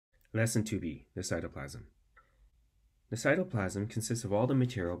Lesson 2b, the cytoplasm. The cytoplasm consists of all the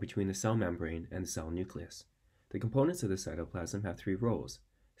material between the cell membrane and the cell nucleus. The components of the cytoplasm have three roles: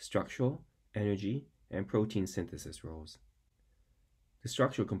 structural, energy, and protein synthesis roles. The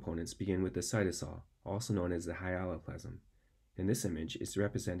structural components begin with the cytosol, also known as the hyaloplasm. In this image, it's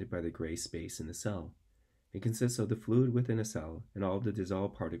represented by the gray space in the cell. It consists of the fluid within a cell and all of the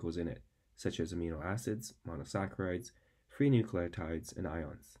dissolved particles in it, such as amino acids, monosaccharides, free nucleotides, and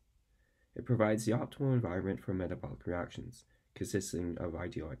ions. It provides the optimal environment for metabolic reactions, consisting of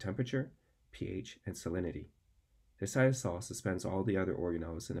ideal temperature, pH, and salinity. The cytosol suspends all the other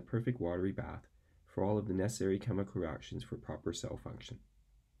organelles in a perfect watery bath for all of the necessary chemical reactions for proper cell function.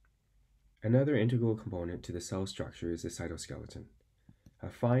 Another integral component to the cell structure is the cytoskeleton, a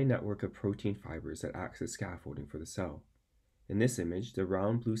fine network of protein fibers that acts as scaffolding for the cell. In this image, the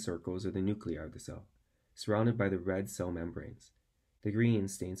round blue circles are the nuclei of the cell, surrounded by the red cell membranes. The green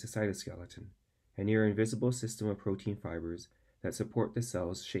stains the cytoskeleton, a near invisible system of protein fibers that support the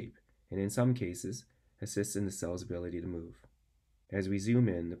cell's shape and, in some cases, assist in the cell's ability to move. As we zoom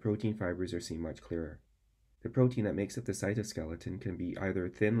in, the protein fibers are seen much clearer. The protein that makes up the cytoskeleton can be either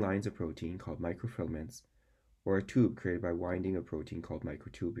thin lines of protein called microfilaments or a tube created by winding of protein called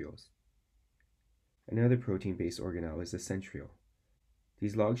microtubules. Another protein-based organelle is the centriole.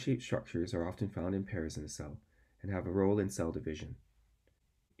 These log-shaped structures are often found in pairs in the cell and have a role in cell division.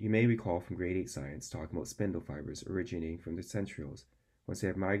 You may recall from grade 8 science talking about spindle fibers originating from the centrioles once they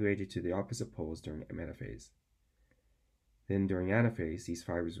have migrated to the opposite poles during metaphase. Then during anaphase, these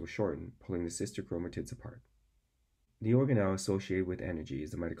fibers will shorten, pulling the sister chromatids apart. The organelle associated with energy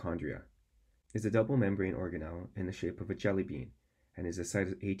is the mitochondria. It's a double membrane organelle in the shape of a jelly bean and is a site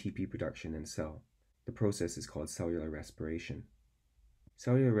of ATP production in the cell. The process is called cellular respiration.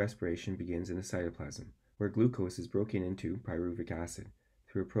 Cellular respiration begins in the cytoplasm, where glucose is broken into pyruvic acid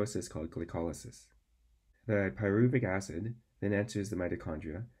through a process called glycolysis. The pyruvic acid then enters the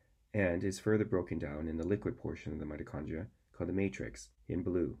mitochondria and is further broken down in the liquid portion of the mitochondria called the matrix in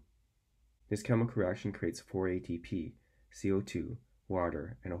blue. This chemical reaction creates 4-ATP, CO2,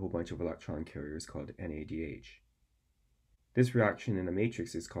 water, and a whole bunch of electron carriers called NADH. This reaction in the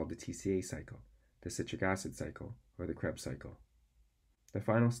matrix is called the TCA cycle, the citric acid cycle, or the Krebs cycle. The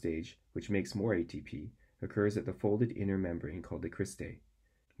final stage, which makes more ATP, occurs at the folded inner membrane called the cristae,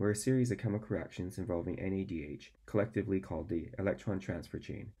 where a series of chemical reactions involving NADH, collectively called the electron transfer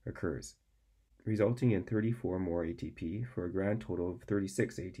chain, occurs, resulting in 34 more ATP for a grand total of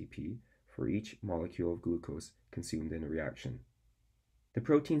 36 ATP for each molecule of glucose consumed in a reaction. The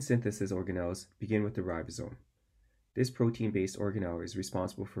protein synthesis organelles begin with the ribosome. This protein-based organelle is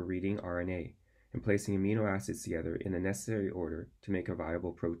responsible for reading RNA and placing amino acids together in the necessary order to make a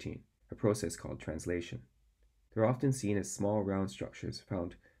viable protein, a process called translation. They're often seen as small round structures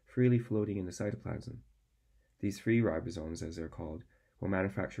found freely floating in the cytoplasm. These free ribosomes, as they're called, will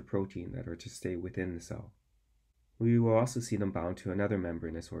manufacture protein that are to stay within the cell. We will also see them bound to another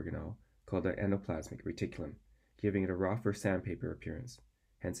membranous organelle called the endoplasmic reticulum, giving it a rough or sandpaper appearance,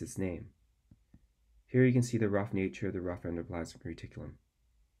 hence its name. Here you can see the rough nature of the rough endoplasmic reticulum.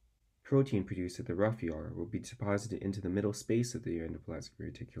 Protein produced at the rough ER will be deposited into the middle space of the endoplasmic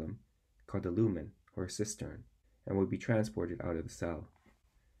reticulum, called the lumen or cistern, and will be transported out of the cell.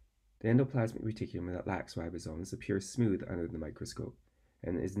 The endoplasmic reticulum that lacks ribosomes appears smooth under the microscope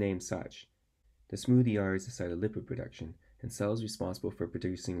and is named such. The smooth ER is the site of lipid production, and cells responsible for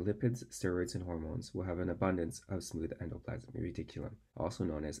producing lipids, steroids, and hormones will have an abundance of smooth endoplasmic reticulum, also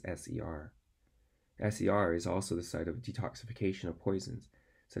known as SER. SER is also the site of detoxification of poisons,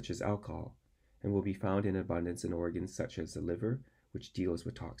 such as alcohol, and will be found in abundance in organs such as the liver, which deals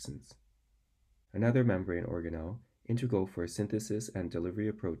with toxins. Another membrane organelle, integral for synthesis and delivery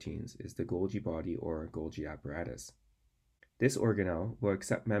of proteins, is the Golgi body or Golgi apparatus. This organelle will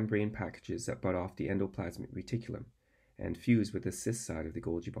accept membrane packages that butt off the endoplasmic reticulum and fuse with the cis side of the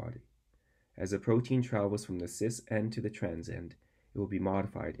Golgi body. As the protein travels from the cis end to the trans end, it will be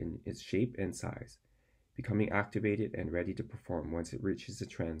modified in its shape and size, becoming activated and ready to perform once it reaches the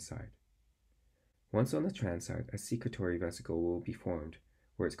trans side. Once on the trans side, a secretory vesicle will be formed,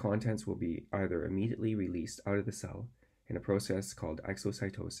 where its contents will be either immediately released out of the cell in a process called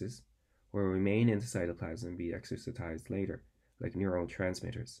exocytosis, or remain in the cytoplasm and be exocytized later, like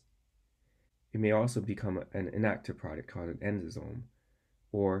neurotransmitters. It may also become an inactive product called an endosome,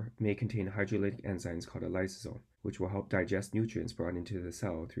 or may contain hydrolytic enzymes called a lysosome, which will help digest nutrients brought into the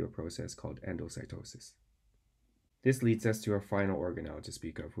cell through a process called endocytosis. This leads us to our final organelle to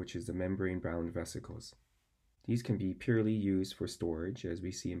speak of, which is the membrane-bound vesicles. These can be purely used for storage, as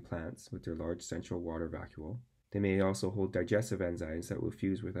we see in plants with their large central water vacuole, They may also hold digestive enzymes that will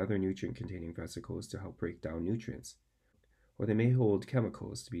fuse with other nutrient-containing vesicles to help break down nutrients, or they may hold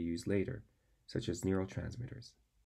chemicals to be used later, such as neurotransmitters.